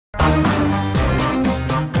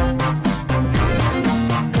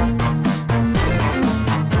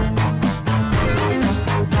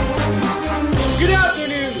Good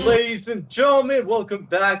afternoon, ladies and gentlemen. Welcome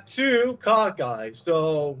back to CockEye.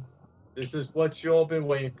 So, this is what you all been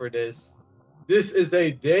waiting for. This is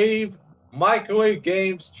a Dave Microwave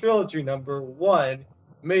Games Trilogy #1,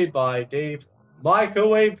 made by Dave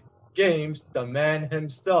Microwave Games, the man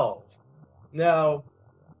himself. Now,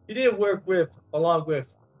 he did work along with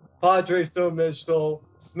Padre Snow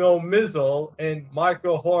Mizzle, and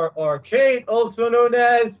Micro Horror Arcade, also known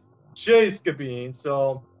as Jay Scabine.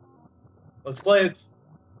 So, let's play it.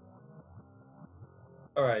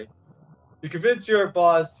 Alright. You convince your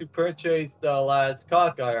boss to purchase the last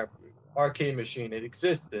CockEye arcade machine in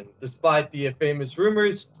existence. Despite the famous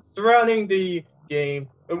rumors surrounding the game,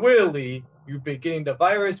 immediately you begin the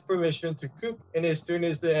virus permission to coop in as soon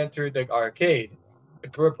as they enter the arcade. In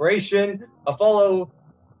preparation, a fellow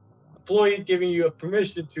employee giving you a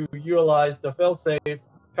permission to utilize the failsafe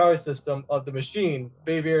power system of the machine,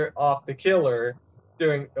 favor off the killer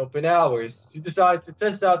during open hours. You decide to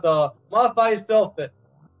test out the modified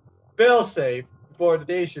failsafe before the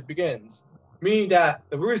day shift begins, meaning that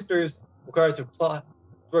the roosters required to fly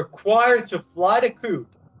the coop,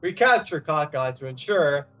 recapture CockEye to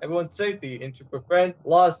ensure everyone's safety and to prevent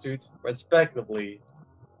lawsuits, respectively.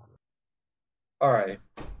 Alright.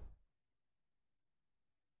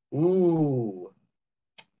 Ooh.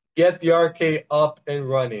 Get the arcade up and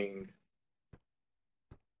running.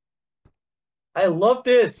 I love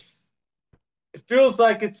this. It feels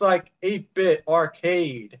like it's like 8-bit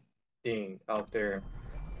arcade thing out there.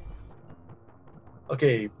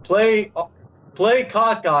 Okay, play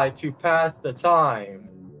CockEye to pass the time.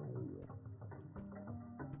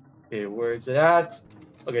 Okay, where is it at?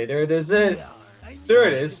 Okay, there it is. There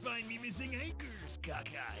it is.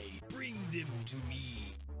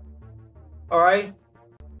 Alright.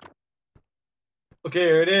 Okay,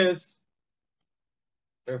 here it is.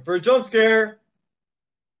 There for a jump scare.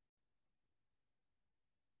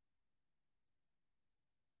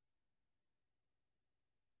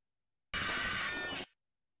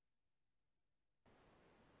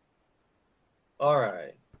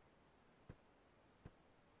 Alright.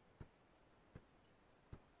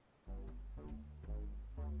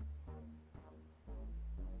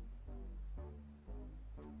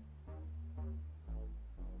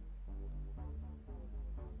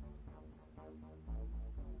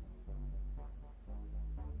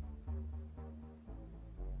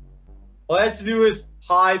 All I have to do is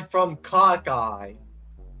hide from CockEye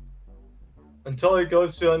until he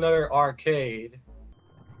goes to another arcade.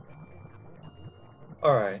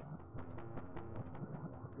 Alright.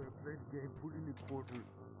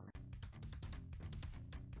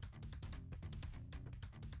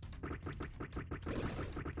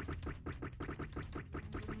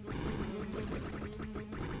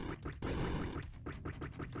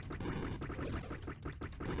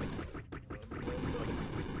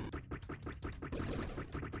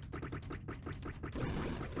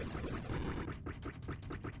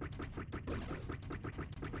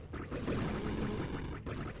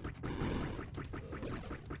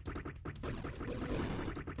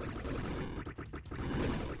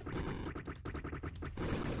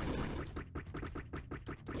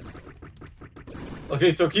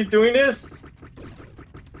 Okay, so keep doing this.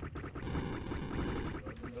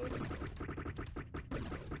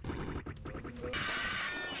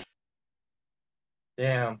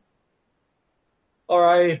 Damn.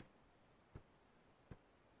 Alright.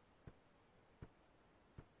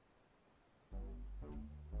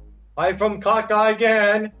 Hide from CockEye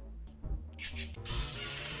again.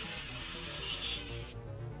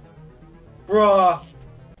 Bruh.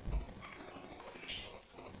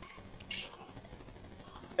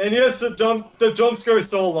 And yes, the jump scare is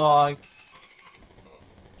so long.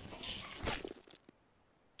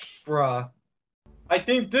 Bruh. I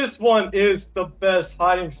think this one is the best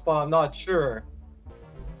hiding spot, I'm not sure.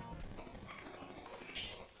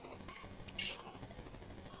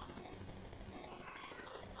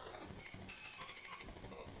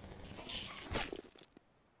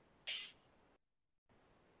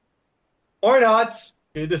 Or not.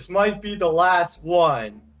 Okay, this might be the last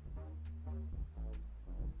one.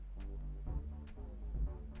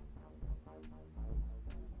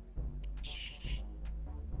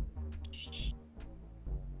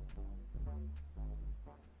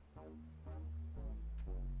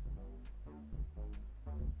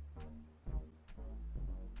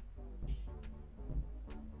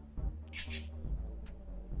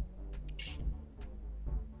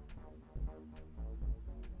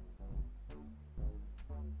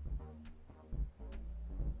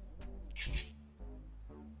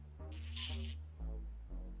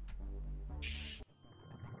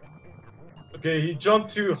 Okay, he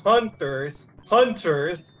jumped to hunters.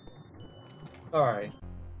 Hunters. Alright.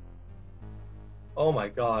 Oh my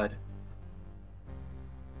god.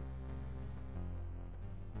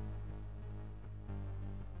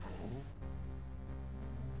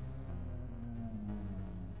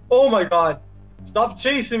 Oh my god. Stop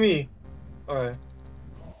chasing me. Alright.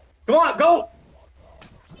 Come on, go!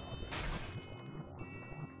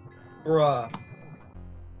 Bruh.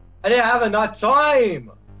 I didn't have enough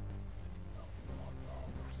time!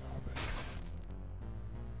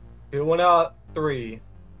 Okay, 1 out 3.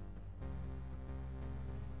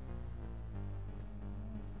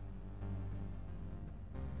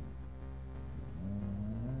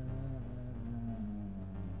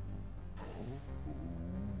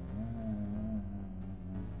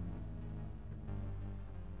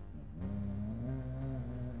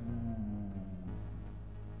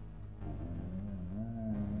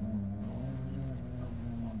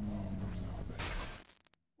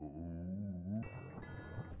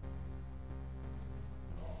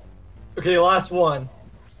 Okay, last one.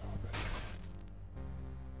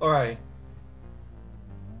 Alright.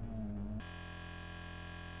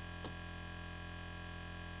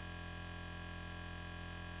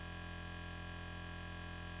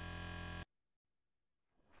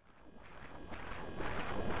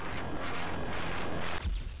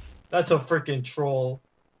 That's a freaking troll.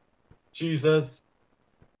 Jesus.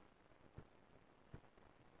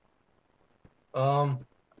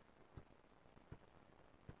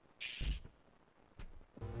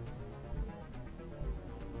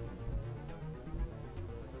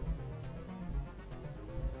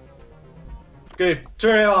 Okay,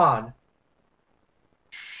 turn it on.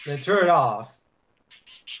 Then turn it off.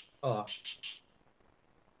 Oh.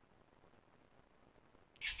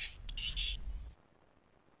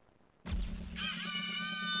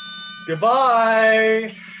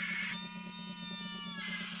 Goodbye!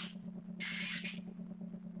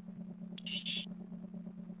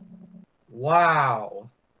 Wow.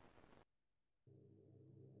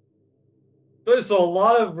 There's a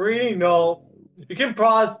lot of reading, no. You can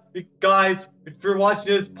pause, guys, if you're watching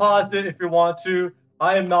this, pause it if you want to.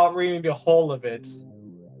 I am not reading the whole of it.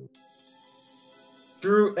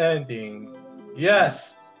 True ending.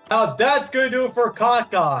 Yes. Now that's gonna do it for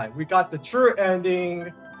CockEye. We got the true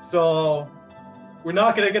ending, so we're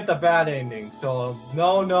not gonna get the bad ending. So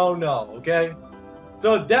no, no, no, okay?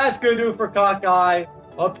 So that's gonna do it for CockEye.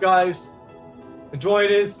 Hope you guys enjoy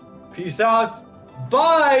this. Peace out.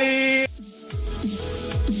 Bye!